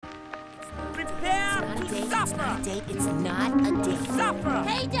It's not a date, it's not a date.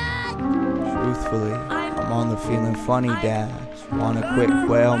 Hey, Dad! Truthfully, I'm on the feeling funny dash. Wanna quit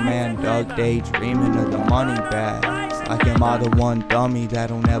quail, man, Doug daydreaming of the money bags. Like am I the one dummy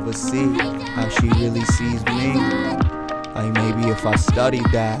that'll never see how she really sees me? Like maybe if I studied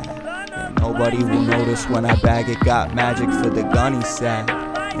that, then nobody will notice when I bag it. Got magic for the gunny sack,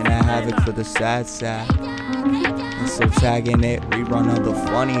 and I havoc for the sad sack. And so tagging it, rerun of the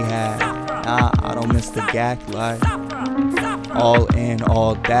funny hat. Nah, I don't miss the gag like all in,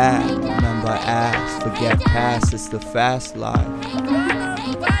 all that. Remember ass, forget past, it's the fast life.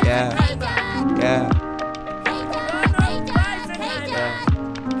 Yeah, yeah.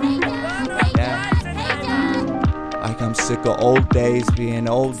 Like I'm sick of old days being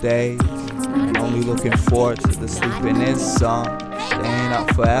old days, and only looking forward to the sleeping in sun. Staying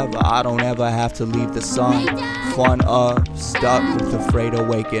up forever, I don't ever have to leave the sun. Fun of, stuck with afraid of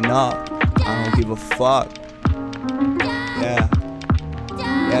waking up. I don't give a fuck. Yeah,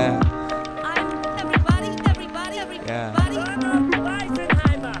 yeah, yeah.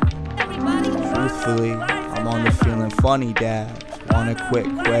 Truthfully, I'm on the feeling funny dash. Wanna quit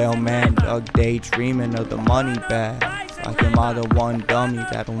quail, man, Doug daydreaming of the money bags. Like am I the one dummy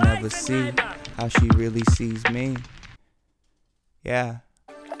that'll never see how she really sees me? Yeah.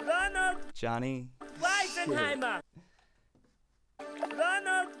 Johnny.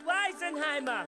 Ronald Weisenheimer.